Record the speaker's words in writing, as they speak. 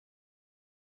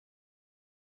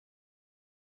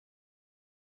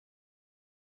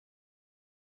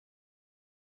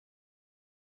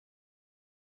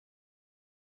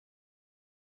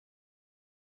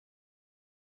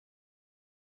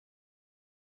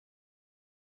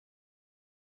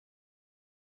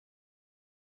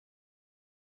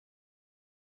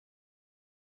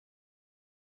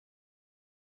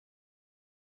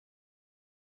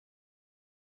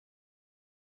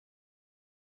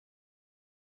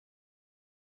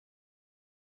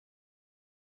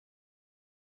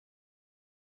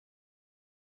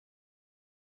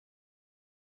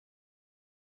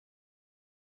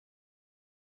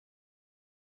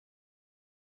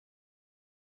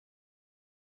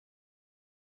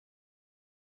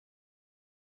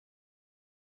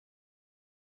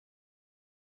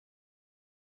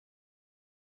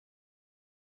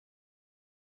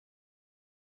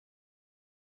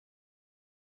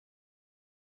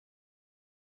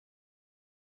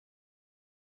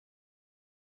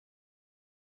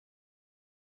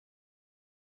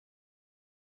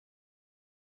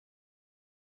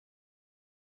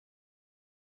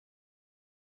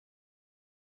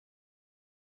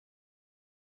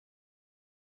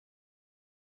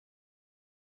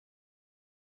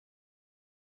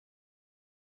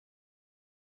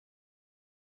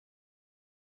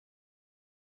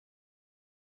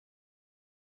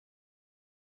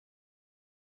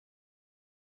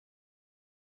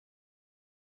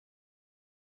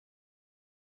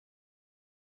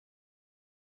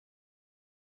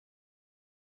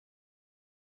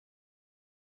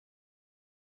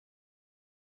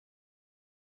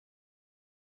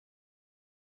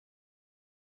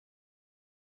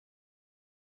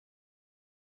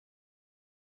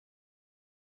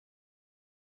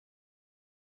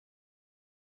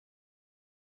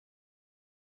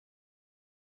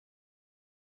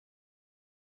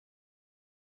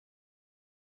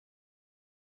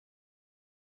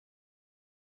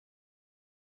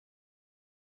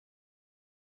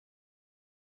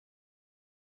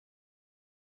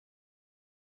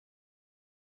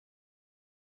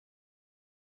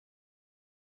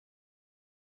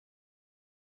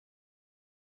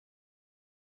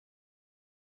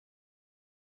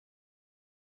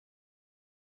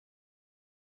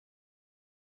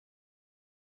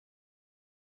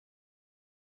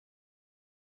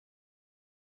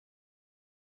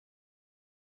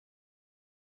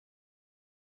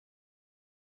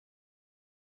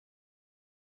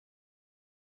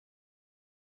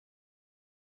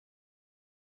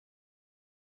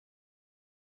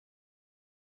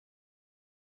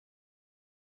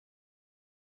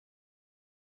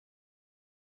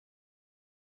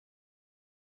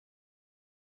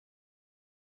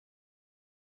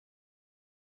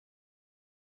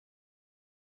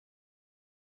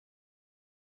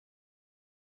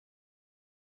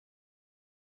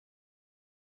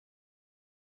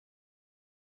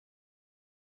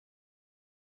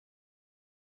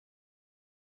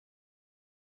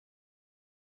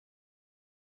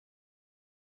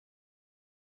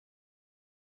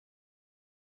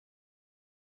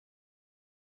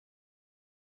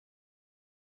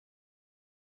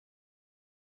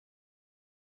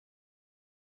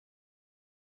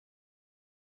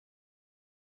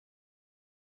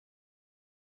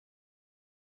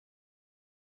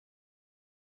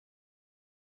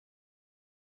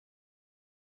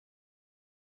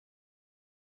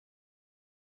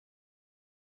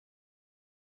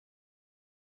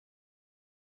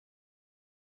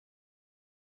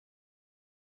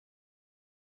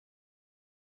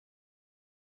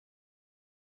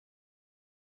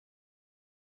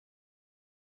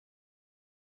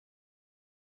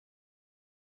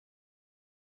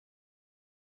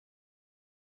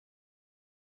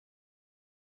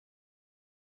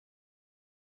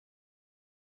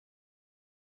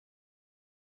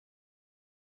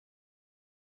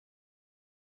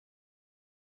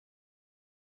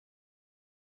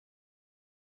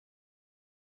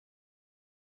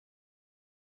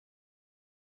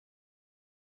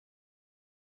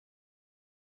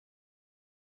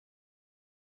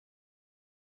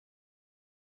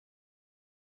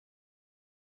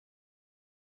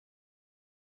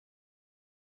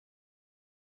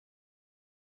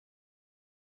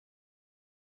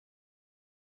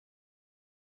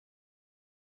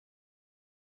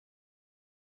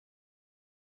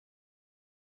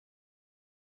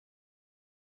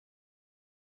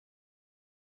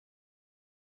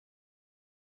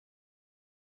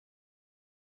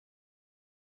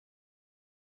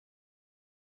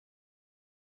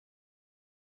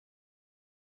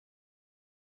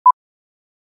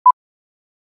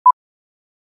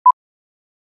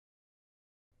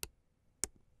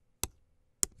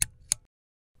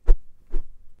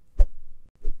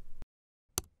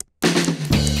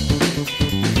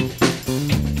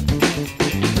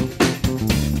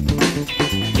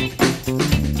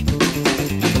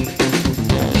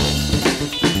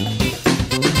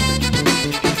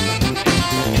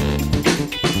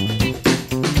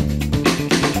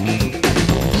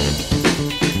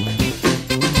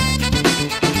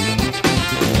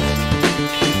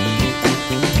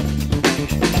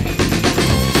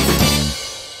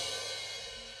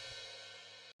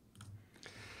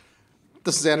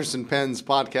This is Appleton Pen's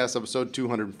podcast, episode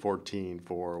 214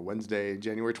 for Wednesday,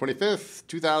 January 25th,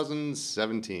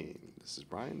 2017. This is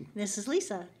Brian. This is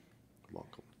Lisa.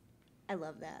 Welcome. I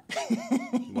love that.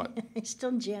 What? I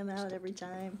still jam out every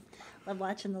time. Love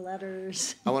watching the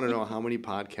letters. I want to know how many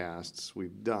podcasts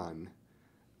we've done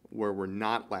where we're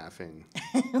not laughing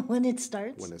when it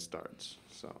starts. when it starts.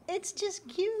 So It's just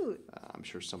cute. I'm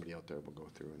sure somebody out there will go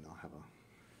through and they'll have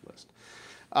a list.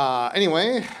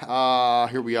 Anyway,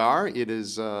 here we are. It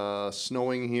is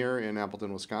snowing here in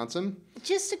Appleton, Wisconsin.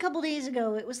 Just a couple days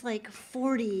ago, it was like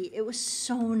 40. It was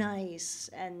so nice,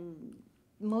 and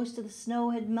most of the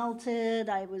snow had melted.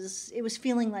 It was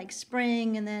feeling like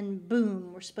spring, and then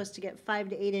boom, we're supposed to get 5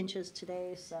 to 8 inches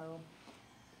today. So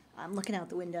I'm looking out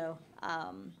the window.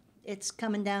 It's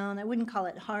coming down. I wouldn't call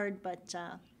it hard, but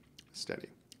Steady.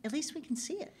 at least we can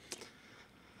see it.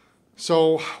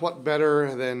 So what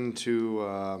better than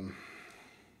to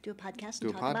Do a podcast do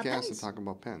a and talk about podcast pens. and talk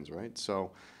about pens, right?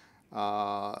 So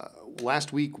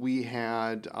last week we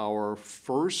had our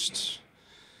first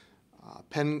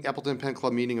Appleton Pen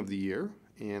Club meeting of the year,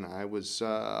 and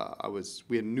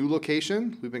we had a new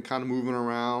location. We've been kind of moving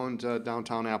around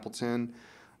downtown Appleton,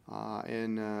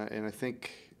 and I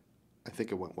think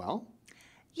it went well.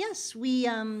 Yes,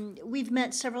 we've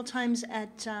met several times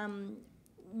at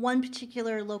one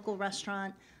particular local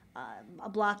restaurant, a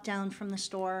block down from the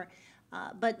store,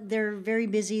 but they're very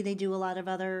busy. They do a lot of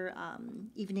other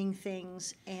evening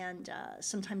things, and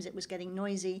sometimes it was getting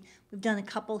noisy. We've done a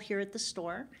couple here at the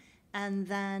store, and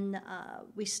then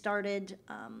we started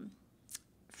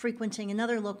frequenting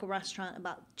another local restaurant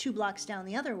about 2 blocks down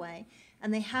the other way,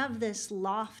 and they have this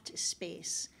loft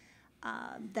space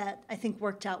that I think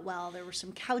worked out well. There were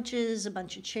some couches, a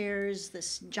bunch of chairs,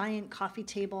 this giant coffee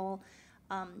table.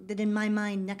 That in my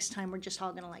mind, next time we're just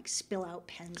all going to like spill out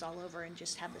pens all over and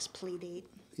just have this play date.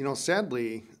 You know,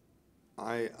 sadly,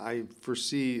 I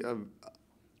foresee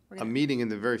a meeting in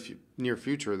the very near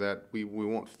future that we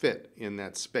won't fit in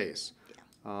that space.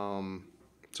 Yeah.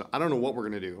 So I don't know what we're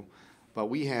going to do, but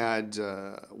we had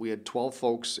 12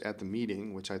 folks at the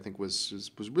meeting, which I think was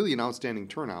really an outstanding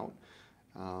turnout.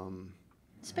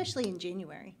 Especially in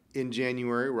January. In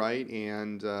January, right,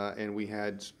 and we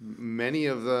had many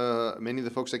of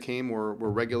the folks that came were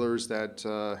regulars that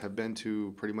have been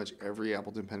to pretty much every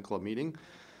Appleton Pen Club meeting.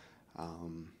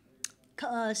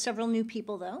 Several new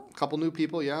people, though. A couple new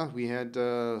people, yeah. We had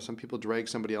some people drag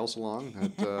somebody else along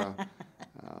that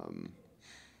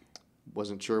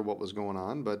wasn't sure what was going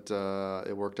on, but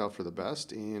it worked out for the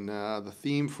best. And the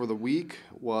theme for the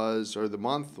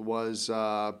month was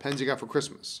pens you got for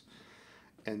Christmas.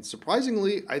 And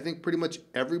surprisingly, I think pretty much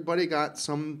everybody got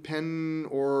some pen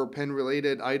or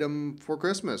pen-related item for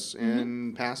Christmas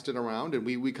and passed it around. And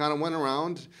we kind of went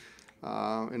around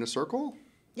in a circle.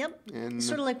 Yep. And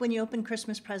sort of like when you open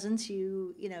Christmas presents,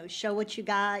 you show what you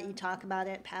got, you talk about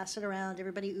it, pass it around,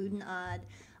 everybody oohed and awed.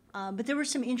 But there were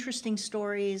some interesting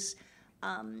stories,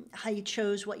 how you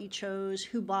chose what you chose,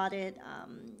 who bought it.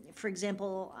 For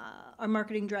example, our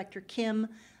marketing director, Kim,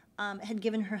 had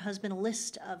given her husband a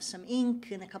list of some ink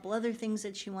and a couple other things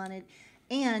that she wanted,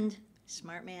 and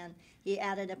smart man, he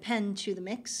added a pen to the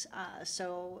mix,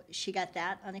 so she got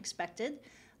that unexpectedly.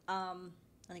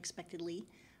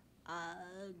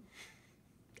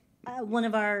 One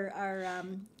of our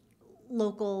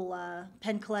local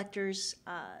pen collectors,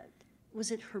 was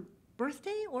it her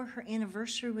birthday or her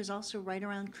anniversary was also right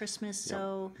around Christmas,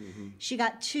 so she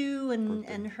got 2,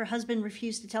 and her husband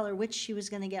refused to tell her which she was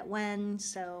going to get when,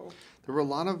 so. There were a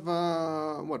lot of,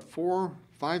 4,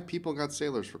 5 people got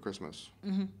sailors for Christmas.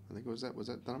 Mm-hmm. I think was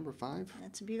that the number 5?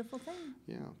 That's a beautiful thing.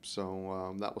 Yeah,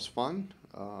 so that was fun.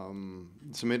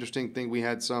 Some interesting thing. We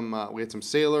had some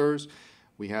sailors.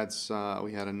 We had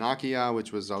a Nokia,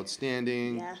 which was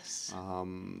outstanding. Yes.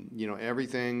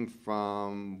 Everything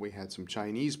from, we had some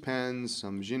Chinese pens,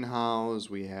 some Jinhaos,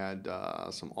 we had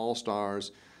some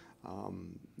All-Stars.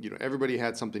 Everybody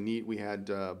had something neat. We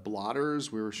had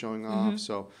blotters we were showing off.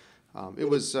 So it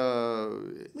was a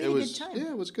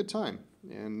good time.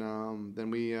 And then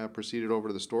we proceeded over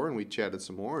to the store and we chatted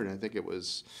some more. And I think it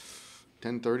was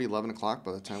 10:30, 11 o'clock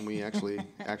by the time we actually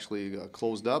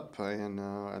closed up, and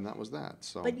that was that.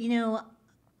 So. But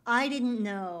I didn't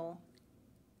know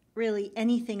really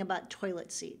anything about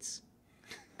toilet seats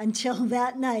until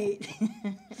that night.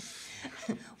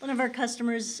 One of our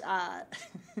customers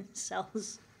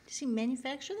sells. Does he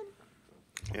manufacture them?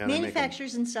 Yeah,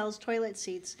 manufactures and sells toilet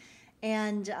seats,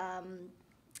 and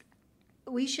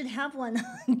we should have one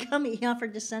come. He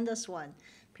offered to send us one.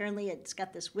 apparently it's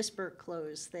got this whisper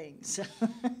close thing. So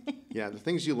Yeah, the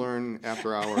things you learn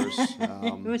after hours.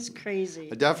 it was crazy.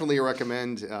 I definitely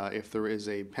recommend if there is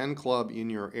a pen club in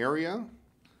your area,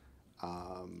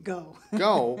 Go.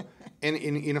 go. And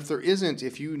if there isn't,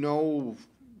 if you know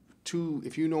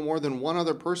more than one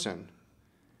other person,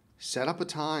 set up a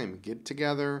time, get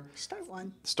together.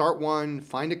 Start one.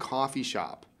 Find a coffee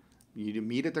shop. You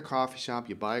meet at the coffee shop,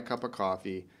 you buy a cup of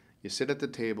coffee, you sit at the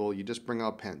table, you just bring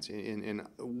out pens. And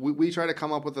we try to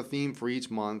come up with a theme for each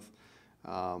month.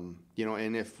 And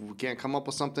if we can't come up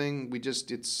with something,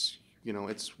 it's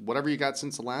whatever you got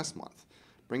since the last month.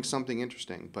 Bring something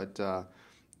interesting. But,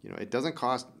 it doesn't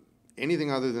cost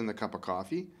anything other than the cup of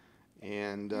coffee.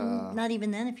 And not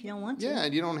even then if you don't want to. Yeah,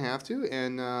 and you don't have to.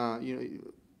 And, I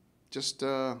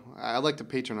like to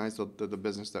patronize the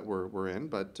business that we're in,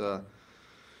 but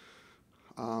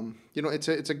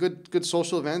it's a good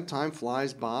social event. Time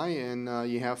flies by, and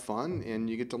you have fun, and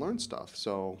you get to learn stuff.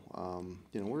 So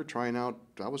we're trying out.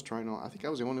 I think I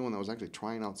was the only one that was actually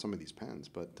trying out some of these pens,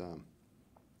 but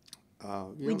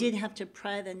we did have to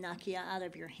pry the Nokia out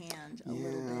of your hand a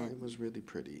little bit. Yeah, it was really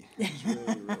pretty. It was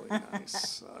really, really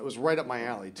nice. It was right up my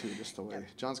alley too, just the way. Yep.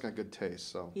 John's got good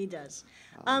taste, so he does.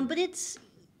 But it's.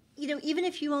 Even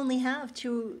if you only have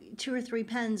two or three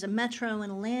pens, a Metro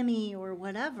and a Lamy or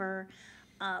whatever,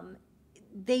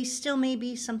 they still may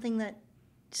be something that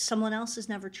someone else has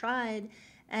never tried.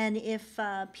 And if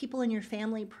people in your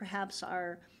family perhaps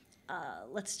are,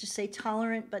 let's just say,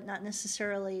 tolerant, but not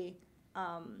necessarily,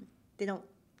 they don't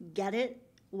get it,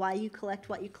 why you collect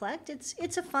what you collect,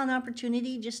 it's a fun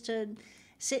opportunity just to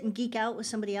sit and geek out with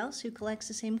somebody else who collects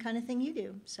the same kind of thing you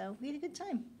do. So we had a good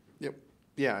time. Yep.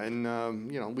 Yeah,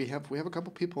 and we have a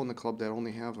couple people in the club that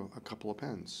only have a couple of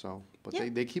pens. So, but yeah.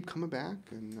 they keep coming back,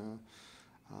 and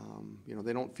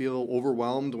they don't feel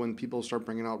overwhelmed when people start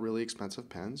bringing out really expensive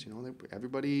pens.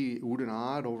 Everybody oohed and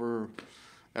awed over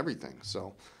everything.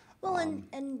 So, well,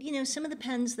 and some of the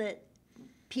pens that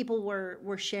people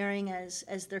were sharing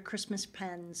as their Christmas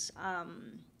pens,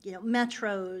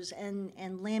 Metros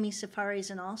and Lamy Safaris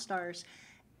and All Stars.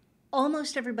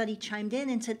 Almost everybody chimed in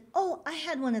and said, "Oh, I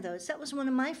had one of those. That was one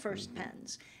of my first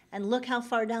pens." And look how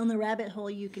far down the rabbit hole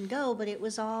you can go. But it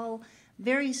was all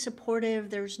very supportive.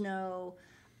 There's no,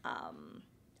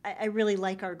 I really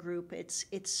like our group.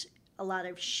 It's a lot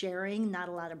of sharing, not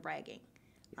a lot of bragging.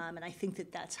 And I think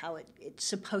that's how it's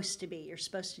supposed to be. You're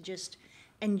supposed to just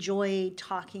enjoy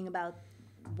talking about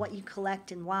what you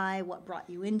collect and why, what brought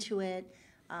you into it.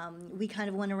 We kind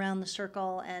of went around the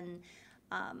circle and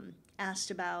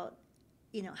asked about,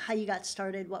 how you got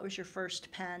started, what was your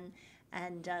first pen,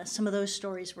 and some of those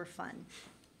stories were fun.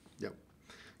 Yep.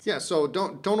 Yeah, so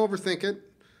don't overthink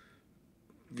it.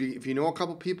 If you know a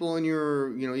couple people in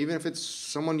your, even if it's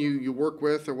someone you work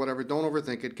with or whatever, don't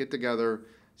overthink it. Get together,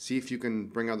 see if you can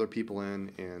bring other people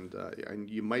in, and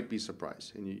you might be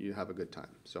surprised, and you have a good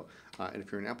time. So, and if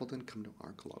you're in Appleton, come to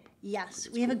our club. Yes,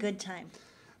 we have a good time.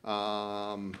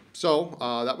 So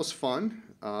that was fun.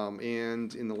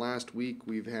 And in the last week,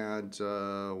 we've had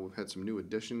some new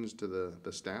additions to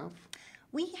the staff.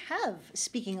 We have,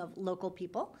 speaking of local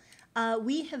people,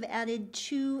 we have added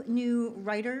 2 new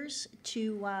writers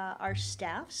to our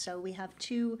staff. So we have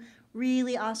 2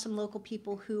 really awesome local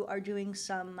people who are doing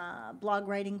some blog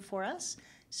writing for us.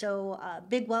 So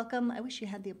big welcome. I wish you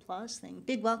had the applause thing.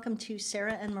 Big welcome to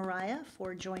Sarah and Mariah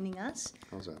for joining us.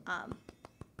 How's that?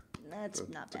 That's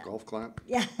not bad. It's a golf clap?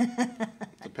 Yeah.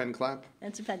 It's a pen clap?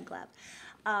 It's a pen clap.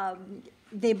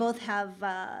 They both have,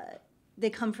 they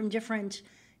come from different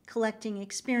collecting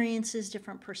experiences,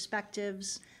 different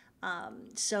perspectives.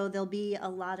 So there'll be a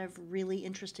lot of really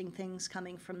interesting things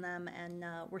coming from them, and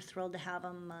we're thrilled to have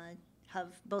them,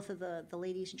 have both of the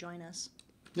ladies join us.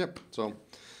 Yep. So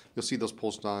you'll see those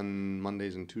posts on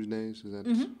Mondays and Tuesdays. Is that?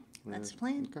 Mm-hmm. That's the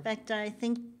plan. Okay. In fact, I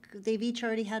think they've each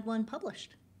already had one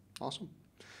published. Awesome.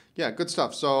 Yeah, good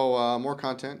stuff. So more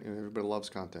content. Everybody loves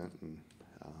content, and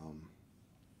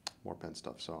more pen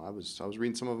stuff. So I was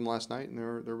reading some of them last night, and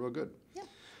they're real good. Yeah.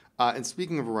 And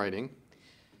speaking of writing,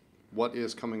 what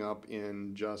is coming up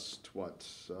in just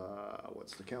what's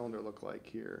the calendar look like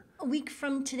here? A week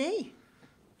from today.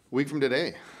 Week from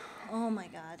today. Oh my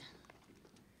God.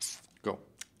 Go.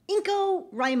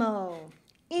 INCOWRIMO,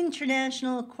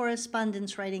 International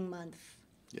Correspondence Writing Month.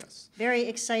 Yes. Very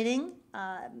exciting.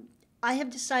 I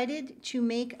have decided to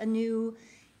make a new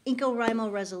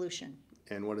INCOWRIMO resolution.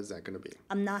 And what is that going to be?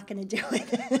 I'm not going to do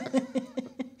it.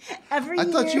 Every year.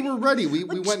 I thought you were ready. We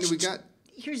went and we got.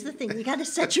 Here's the thing. You got to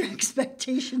set your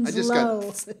expectations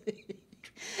low.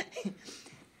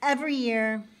 Every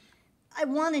year, I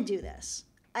want to do this.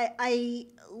 I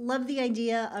love the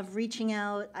idea of reaching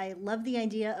out. I love the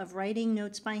idea of writing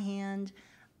notes by hand.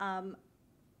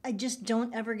 I just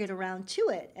don't ever get around to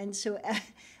it. And so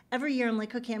every year I'm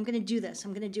like, okay, I'm going to do this.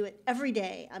 I'm going to do it every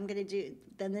day. I'm going to do,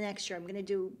 then the next year I'm going to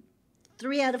do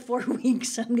 3 out of 4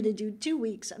 weeks. I'm going to do 2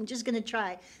 weeks. I'm just going to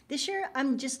try. This year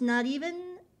I'm just not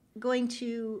even going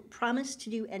to promise to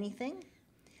do anything.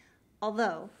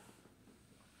 Although,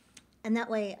 and that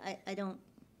way I don't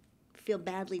feel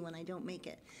badly when I don't make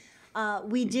it.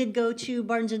 We did go to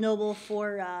Barnes & Noble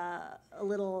for a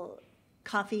little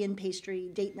coffee and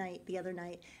pastry date night the other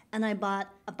night, and I bought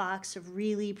a box of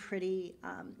really pretty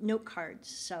note cards.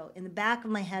 So in the back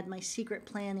of my head, my secret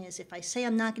plan is if I say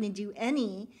I'm not going to do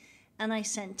any and I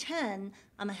send 10,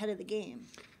 I'm ahead of the game.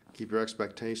 Keep your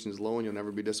expectations low and you'll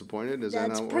never be disappointed. Is that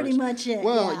That's how it pretty works? much it.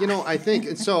 Well, yeah. I think,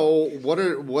 and so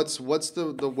what's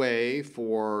the way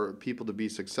for people to be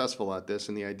successful at this?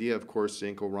 And the idea, of course,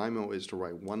 INCOWRIMO is to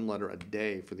write 1 letter a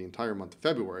day for the entire month of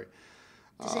February.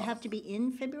 Does it have to be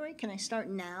in February? Can I start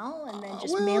now and then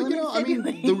just Well, mail them in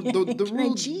February? the Can I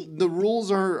rules cheat? the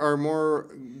rules are more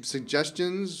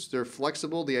suggestions. They're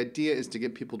flexible. The idea is to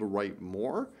get people to write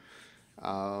more.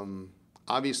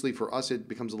 Obviously, for us, it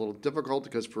becomes a little difficult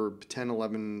because for 10,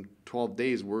 11, 12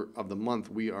 days of the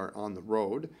month, we are on the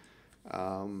road.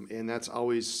 And that's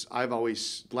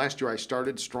last year I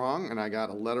started strong and I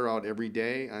got a letter out every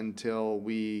day until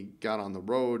we got on the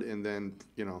road. And then,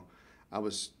 I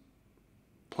was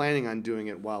planning on doing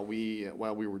it while we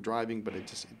were driving, but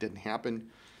it didn't happen.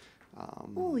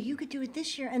 Oh, you could do it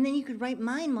this year, and then you could write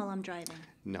mine while I'm driving.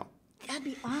 No. That'd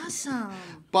be awesome.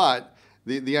 But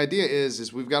the idea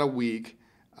is we've got a week.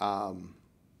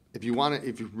 If you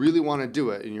really want to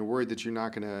do it, and you're worried that you're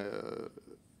not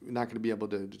gonna be able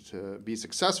to be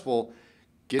successful,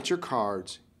 get your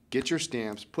cards, get your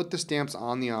stamps, put the stamps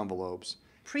on the envelopes,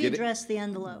 Pre-address the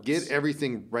envelopes. get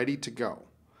everything ready to go.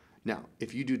 Now,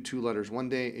 if you do 2 letters one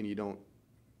day and you don't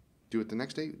do it the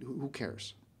next day, who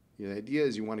cares? The idea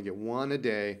is you want to get 1 a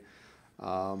day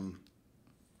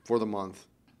for the month,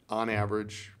 on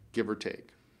average, give or take.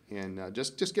 And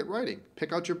just get writing.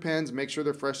 Pick out your pens, make sure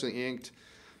they're freshly inked.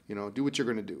 Do what you're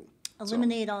going to do.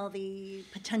 Eliminate all the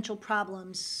potential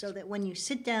problems so that when you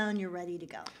sit down, you're ready to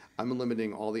go. I'm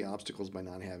eliminating all the obstacles by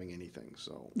not having anything.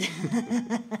 So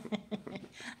I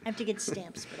have to get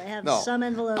stamps, but I have No. some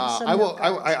envelopes, some I will. note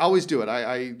cards. I always do it.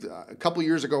 A couple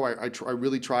years ago, I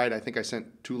really tried. I think I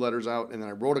sent 2 letters out, and then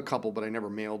I wrote a couple, but I never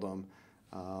mailed them.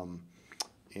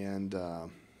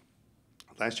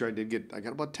 Last year I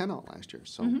got about 10 out last year.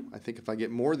 So I think if I get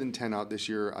more than 10 out this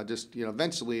year, I just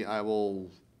eventually I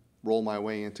will roll my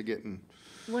way into getting.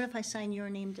 What if I sign your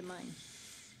name to mine?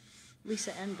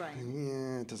 Lisa and Brian.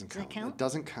 Yeah, it doesn't Does that count. count? It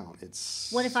doesn't count.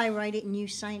 It's What if I write it and you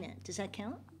sign it? Does that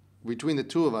count? between the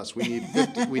 2 of us. We need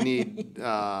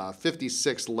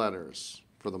 56 letters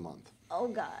for the month. Oh,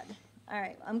 God. All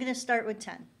right. I'm going to start with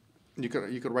 10. You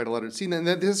could write a letter. See, then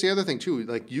this is the other thing too.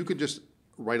 Like you could just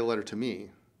write a letter to me,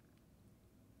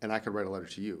 and I could write a letter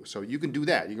to you. So you can do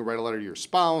that. You can write a letter to your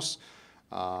spouse,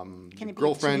 Can it be a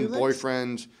girlfriend, to-do list?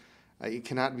 boyfriend. It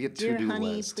cannot be a Dear to-do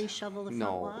honey, list. please shovel the front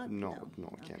No, walk? no,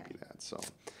 it can't Okay. be that. So,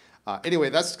 anyway,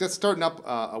 that's starting up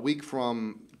a week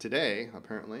from today,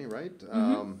 apparently, right?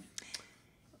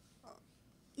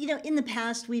 In the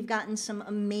past, we've gotten some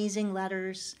amazing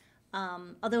letters.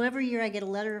 Although every year I get a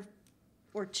letter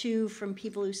or 2 from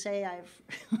people who say, I've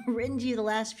written to you the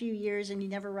last few years and you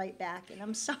never write back, and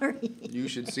I'm sorry. You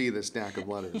should see the stack of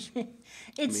letters.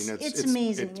 It's I mean,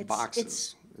 amazing. It's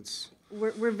boxes.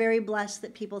 We're very blessed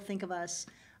that people think of us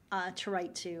to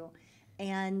write to.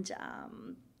 And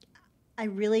I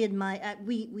really admire,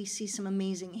 we see some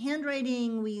amazing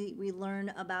handwriting. We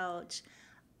learn about,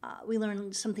 we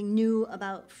learn something new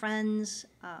about friends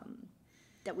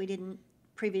that we didn't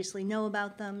previously know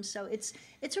about them. So it's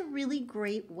a really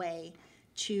great way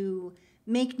to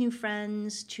make new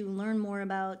friends, to learn more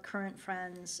about current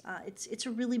friends. It's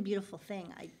a really beautiful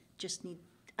thing.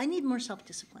 I need more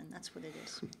self-discipline. That's what it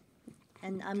is.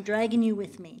 And I'm dragging you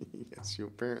with me. Yes,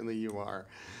 apparently you are.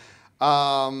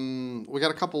 We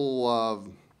got a couple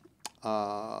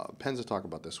of pens to talk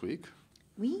about this week.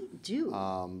 We do.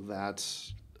 That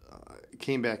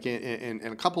came back in,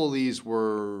 and a couple of these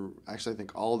were, actually I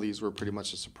think all of these were pretty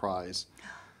much a surprise.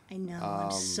 I know. I'm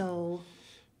so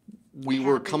We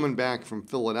were happy. coming back from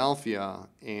Philadelphia,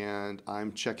 and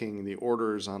I'm checking the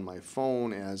orders on my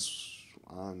phone I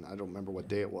don't remember what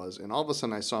day it was, and all of a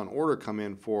sudden I saw an order come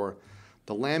in for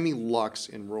the Lamy Lux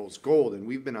in rose gold, and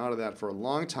we've been out of that for a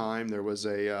long time. There was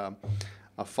a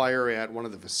fire at one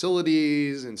of the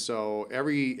facilities, and so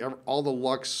all the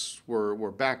Lux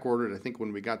were back ordered. I think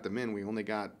when we got them in, we only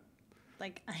got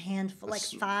like a handful, like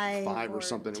five or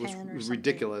something. It was 10 or something.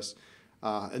 ridiculous.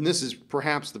 And this is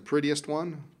perhaps the prettiest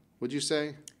one, would you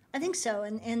say? I think so,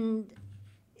 and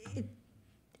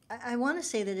I want to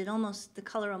say that the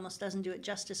color almost doesn't do it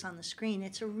justice on the screen.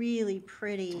 It's a really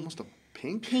pretty, Almost a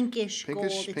pink? pinkish gold.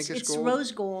 Pinkish It's gold?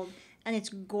 rose gold, and it's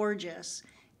gorgeous.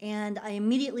 And I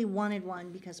immediately wanted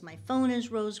one because my phone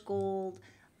is rose gold.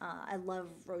 I love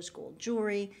rose gold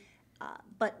jewelry,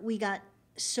 but we got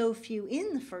so few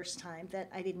in the first time that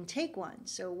I didn't take one.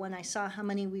 So when I saw how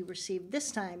many we received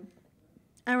this time,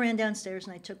 I ran downstairs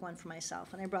and I took one for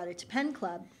myself, and I brought it to Pen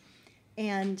Club.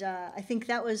 And I think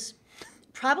that was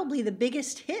probably the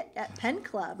biggest hit at Pen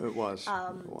Club. It was.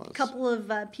 A couple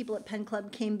of people at Pen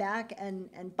Club came back and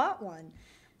bought one.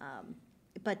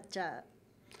 But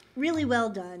really well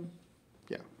done.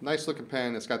 Yeah, nice looking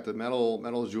pen. It's got the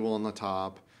metal jewel on the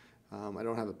top. I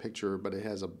don't have a picture, but it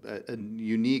has a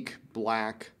unique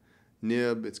black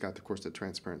nib. It's got, of course, the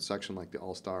transparent section like the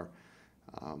All-Star.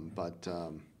 But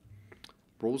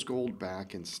rose gold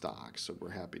back in stock, so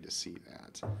we're happy to see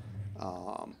that.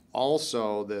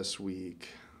 Also this week,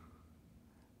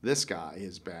 this guy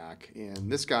is back,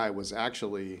 and this guy was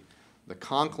actually the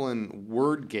Conklin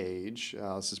Word Gauge.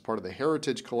 This is part of the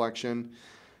Heritage Collection.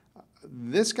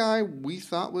 This guy we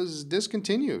thought was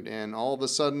discontinued, and all of a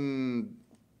sudden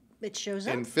It shows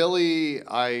up. in Philly,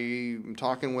 I'm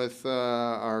talking with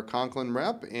our Conklin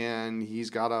rep, and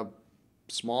he's got a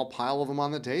small pile of them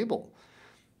on the table.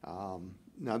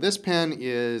 Now, this pen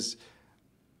is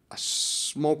a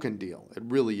smoking deal. It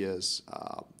really is.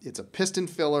 It's a piston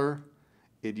filler.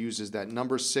 It uses that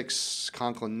number 6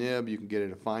 Conklin nib. You can get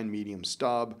it a fine medium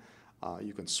stub.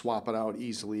 You can swap it out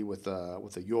easily with a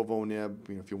Yovo nib,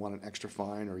 if you want an extra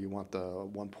fine or you want the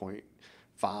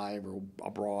 1.5 or a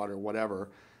broad or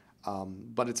whatever.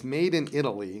 But it's made in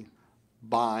Italy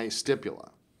by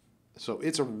Stipula. So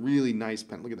it's a really nice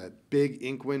pen. Look at that big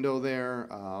ink window there.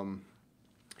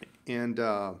 And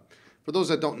for those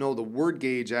that don't know, the Word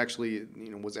Gauge actually,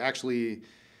 was actually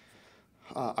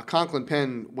a Conklin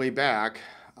pen way back,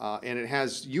 and it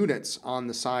has units on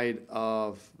the side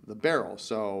of the barrel.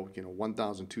 So,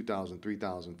 1,000, 2,000,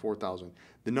 3,000, 4,000,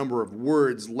 the number of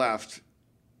words left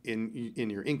in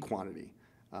your ink quantity.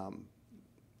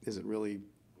 Is it really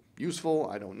useful?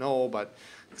 I don't know, but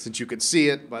since you could see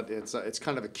it, but it's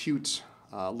kind of a cute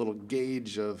little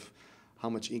gauge of how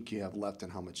much ink you have left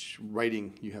and how much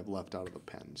writing you have left out of the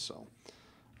pen. So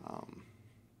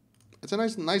it's a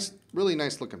nice, really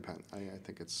nice looking pen. I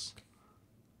think it's.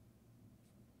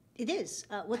 It is.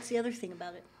 What's the other thing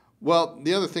about it? Well,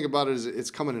 the other thing about it is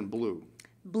it's coming in blue.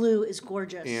 Blue is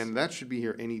gorgeous. And that should be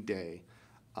here any day.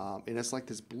 And it's like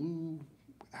this blue,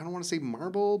 I don't want to say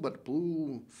marble, but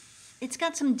blue. It's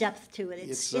got some depth to it.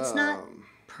 It's not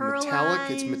pearlized. Metallic.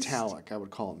 It's metallic. I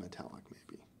would call it metallic,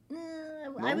 maybe.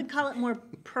 No? I would call it more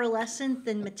pearlescent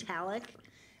than metallic.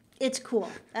 It's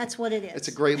cool. That's what it is. It's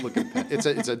a great looking pen. It's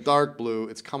a dark blue.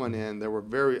 It's coming in. There were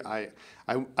I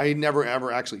never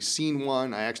ever actually seen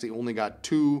one. I actually only got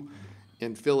 2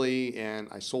 in Philly, and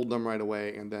I sold them right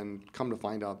away. And then come to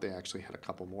find out, they actually had a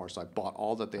couple more, so I bought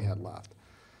all that they had left.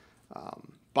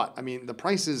 But I mean, the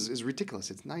price is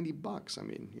ridiculous. It's $90. I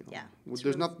mean, yeah,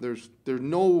 there's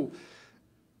no.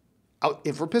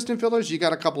 If for piston fillers, you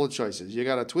got a couple of choices. You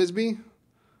got a TWSBI,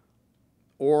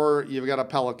 or you've got a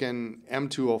Pelican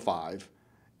M205,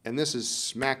 and this is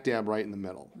smack dab right in the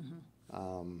middle.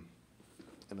 Mm-hmm.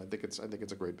 And I think it's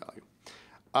a great value.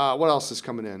 What else is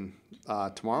coming in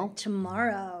tomorrow?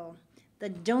 Tomorrow, the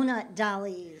Donut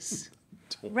Dollies.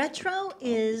 Retro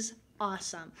is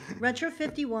awesome. Retro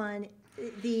 51.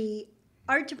 The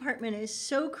art department is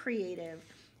so creative.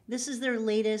 This is their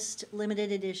latest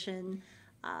limited edition,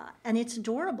 and it's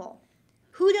adorable.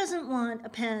 Who doesn't want a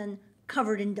pen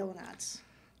covered in donuts?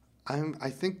 I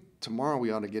think tomorrow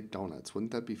we ought to get donuts.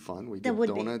 Wouldn't that be fun? We get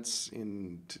donuts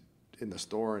in the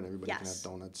store, and everybody can have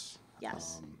donuts.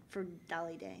 Yes, for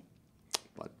Dolly Day.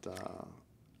 But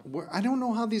I don't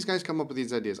know how these guys come up with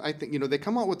these ideas. I think they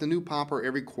come out with a new popper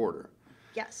every quarter.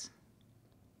 Yes.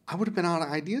 I would have been out of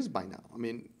ideas by now. I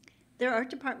mean, their art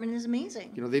department is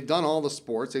amazing. They've done all the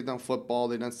sports. They've done football.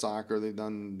 They've done soccer. They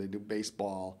do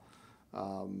baseball.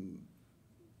 I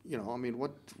mean,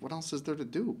 what else is there to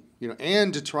do?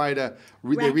 And to try to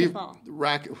racquetball.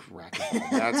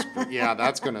 Racquetball.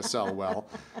 That's going to sell well.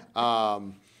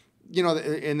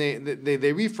 And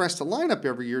they refresh the lineup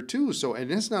every year too. So, and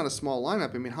it's not a small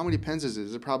lineup. I mean, how many pens is it?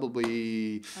 Is it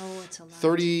probably it's a lot.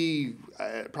 30,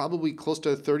 probably close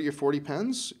to 30 or 40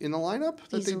 pens in the lineup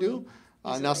that they do?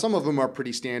 Now, some of them are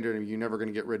pretty standard. I mean, you're never going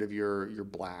to get rid of your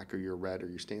black or your red or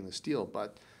your stainless steel.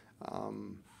 But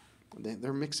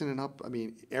they're mixing it up. I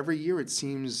mean, every year it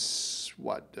seems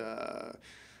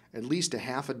at least a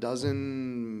half a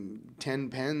dozen 10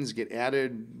 pens get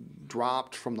added,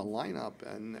 dropped from the lineup,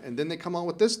 and then they come out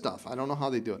with this stuff. I don't know how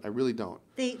they do it. I really don't.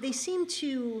 They seem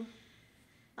to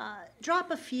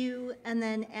drop a few and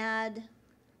then add.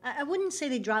 I wouldn't say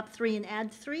they drop 3 and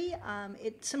add 3.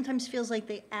 It sometimes feels like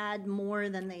they add more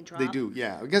than they drop. They do,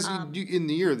 yeah. Because in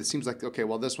the year, it seems like, okay,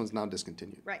 well, this one's now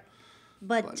discontinued. Right.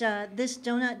 But this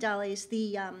Donut Dollies,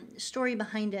 the story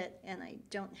behind it, and I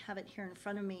don't have it here in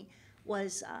front of me,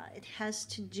 was it has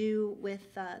to do with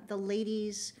the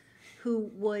ladies who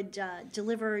would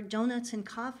deliver donuts and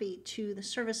coffee to the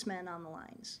servicemen on the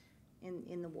lines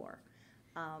in the war.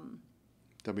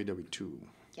 WW2.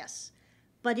 Yes.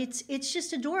 But it's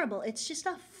just adorable. It's just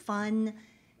a fun,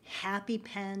 happy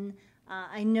pen.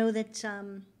 I know that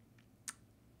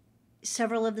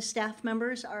several of the staff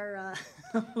members are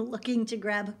looking to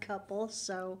grab a couple.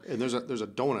 So And there's a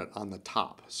donut on the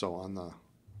top. So on the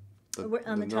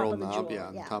on the top knurled of the knob, jewel,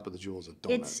 on the top of the jewel is a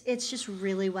donut. it's just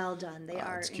really well done. They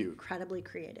are it's cute. incredibly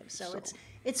creative. So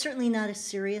it's certainly not a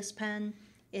serious pen.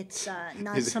 It's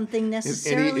not something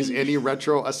necessarily. Is any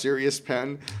retro a serious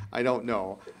pen? I don't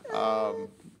know.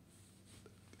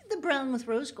 The brown with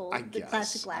rose gold, I the guess,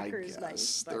 classic lacquer I is guess.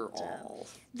 nice. They're But all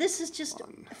this is just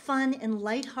fun and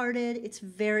lighthearted. It's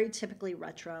very typically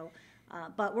retro,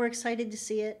 but we're excited to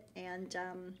see it, and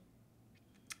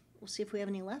we'll see if we have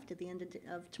any left at the end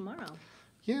of tomorrow.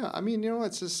 Yeah, I mean,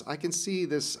 it's just, I can see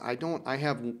this. I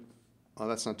have, oh,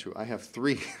 that's not true. I have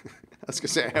 3. I was going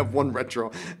to say I have 1 retro.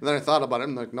 And then I thought about it.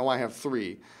 I'm like, no, I have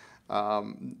 3.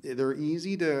 They're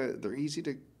easy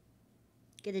to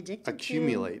Get addicted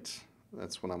accumulate.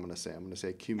 That's what I'm going to say. I'm going to say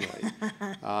accumulate.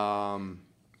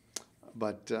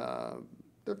 But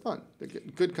they're fun. They're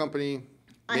good company.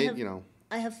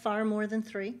 I have far more than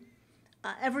 3.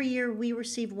 Every year we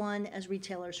receive one as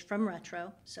retailers from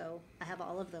Retro, so I have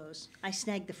all of those. I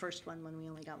snagged the first one when we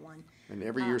only got 1. And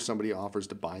every year somebody offers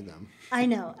to buy them. I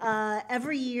know.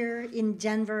 Every year in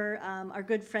Denver, our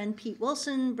good friend Pete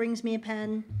Wilson brings me a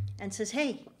pen and says,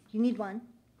 hey, you need one.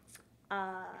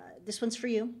 This one's for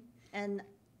you. And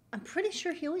I'm pretty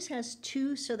sure he always has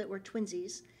 2 so that we're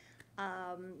twinsies.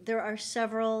 There are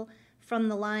several from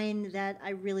the line that I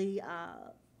really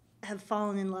have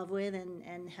fallen in love with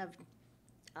and have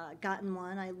gotten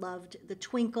one. I loved the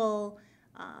Twinkle.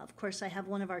 Of course, I have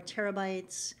one of our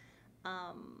Terabytes.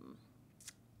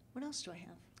 What else do I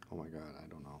have? Oh my God, I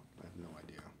don't know. I have no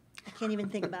idea. I can't even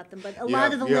think about them, but a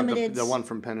lot of the limiteds. The one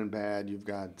from Pen and Bad. You've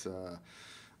got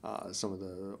some of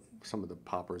the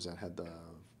poppers that had the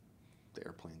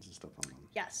airplanes and stuff on them.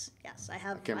 Yes, I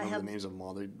have. I can't remember the names of them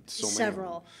all. There's so many.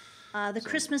 Several. The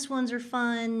Christmas ones are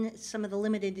fun. Some of the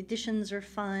limited editions are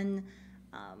fun.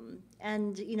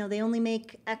 And, they only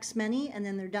make X many and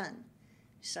then they're done.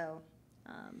 So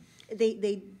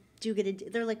they do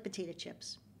get they're like potato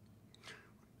chips.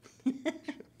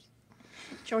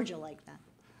 Georgia like that.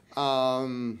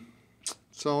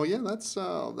 So yeah, that's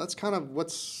kind of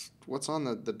what's on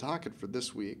the docket for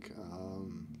this week.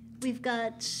 We've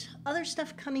got other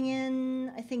stuff coming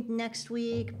in, I think, next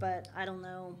week, but I don't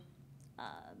know.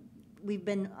 We've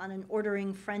been on an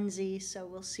ordering frenzy, so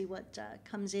we'll see what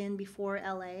comes in before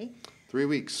LA. 3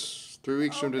 weeks. 3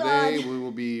 weeks from today, we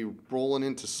will be rolling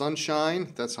into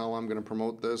sunshine. That's how I'm going to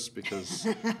promote this, because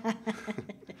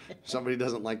somebody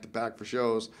doesn't like to pack for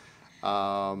shows.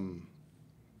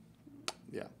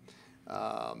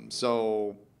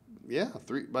 So, yeah,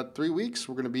 3 weeks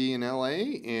we're going to be in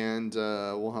LA, and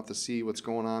we'll have to see what's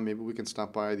going on. Maybe we can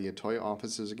stop by the Atoya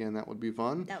offices again. That would be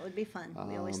fun. That would be fun.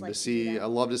 We always like to see. Do that. I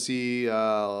love to see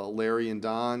Larry and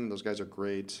Don. Those guys are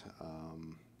great.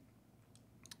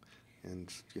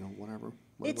 And whatever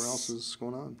else is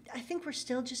going on. I think we're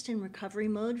still just in recovery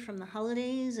mode from the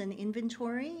holidays and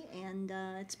inventory, and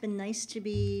it's been nice to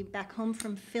be back home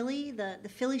from Philly. The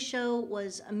Philly show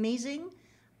was amazing,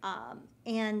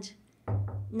 and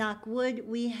knock wood,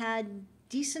 we had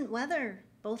decent weather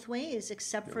both ways,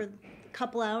 except for a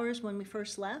couple hours when we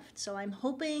first left. So I'm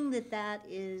hoping that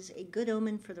is a good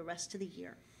omen for the rest of the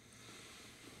year.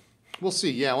 We'll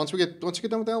see. Yeah, once we get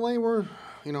done with LA, we're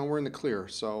in the clear.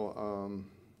 So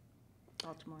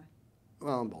Baltimore.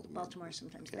 Well, Baltimore. Baltimore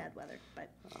sometimes bad weather, but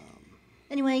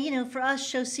anyway, for us,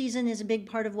 show season is a big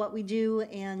part of what we do,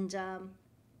 and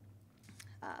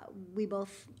we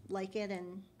both like it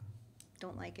and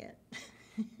don't like it.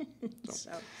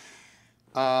 So.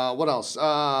 What else?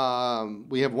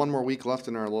 We have 1 more week left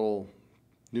in our little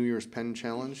New Year's pen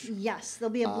challenge. Yes,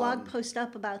 there'll be a blog post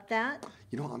up about that.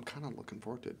 I'm kind of looking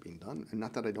forward to it being done. And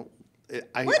not that I don't.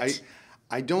 What?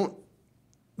 I don't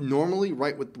normally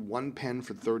write with 1 pen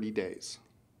for 30 days.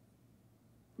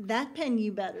 That pen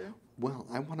you better. Well,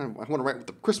 I want to write with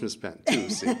the Christmas pen too.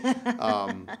 See,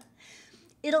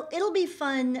 It'll be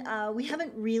fun. We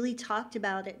haven't really talked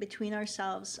about it between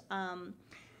ourselves.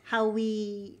 How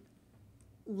we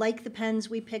like the pens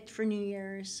we picked for New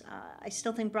Year's. I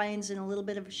still think Brian's in a little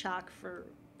bit of a shock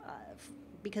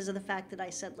because of the fact that I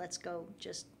said, let's go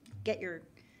just get your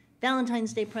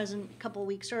Valentine's Day present a couple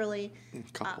weeks early.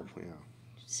 yeah.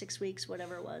 6 weeks,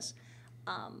 whatever it was.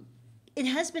 It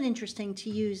has been interesting to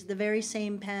use the very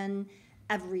same pen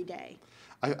every day.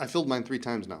 I filled mine 3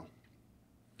 times now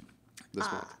this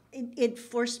month. It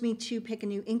forced me to pick a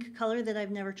new ink color that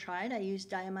I've never tried. I used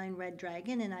Diamine Red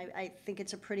Dragon, and I think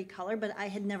it's a pretty color, but I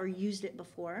had never used it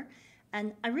before,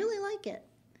 and I really like it.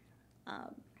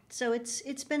 So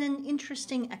it's been an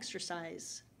interesting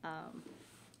exercise.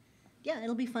 Yeah,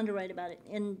 it'll be fun to write about it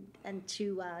and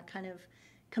to kind of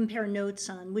compare notes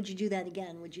on, would you do that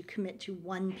again? Would you commit to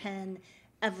one pen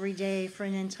every day for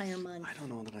an entire month? I don't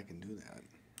know that I can do that.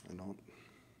 I don't.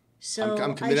 So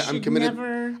I'm committed. I should I'm committed.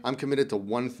 never... I'm committed to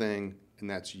one thing, and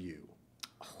that's you.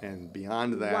 And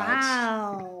beyond that,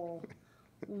 Wow.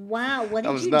 Wow. What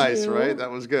did you do? that was nice, right? That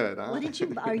was good. Huh? What did you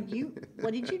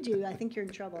do? I think you're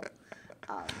in trouble.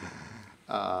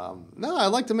 No, I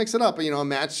like to mix it up.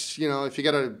 Match. If you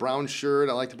got a brown shirt,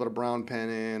 I like to put a brown pen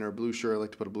in, or a blue shirt, I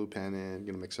like to put a blue pen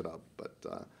in. Mix it up. But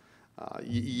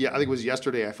yeah, I think it was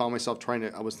yesterday. I found myself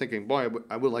I was thinking, boy,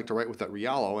 I would like to write with that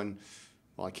Rialo, and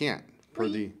well, I can't.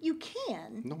 You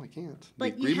can. No, I can't.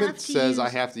 But the you agreement have to says use, I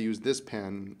have to use this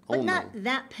pen but only. not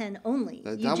that pen only.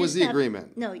 That was the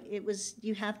agreement. No, it was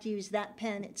you have to use that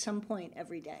pen at some point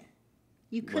every day.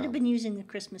 You could have been using the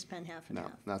Christmas pen half and half.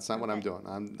 No, that's not what I'm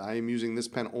doing. I am using this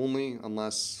pen only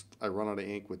unless I run out of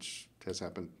ink, which has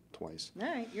happened twice. All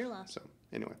right, you're lost. So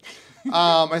anyway,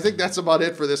 I think that's about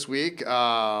it for this week.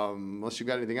 Unless you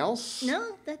got anything else?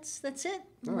 No, that's it.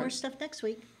 All More right. stuff next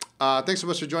week. Thanks so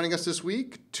much for joining us this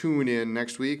week. Tune in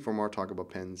next week for more talk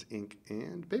about pens, ink,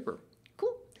 and paper.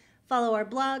 Cool. Follow our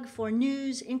blog for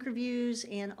news, ink reviews,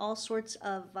 and all sorts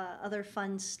of other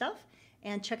fun stuff.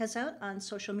 And check us out on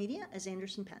social media as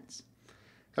Anderson Pens.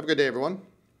 Have a good day, everyone.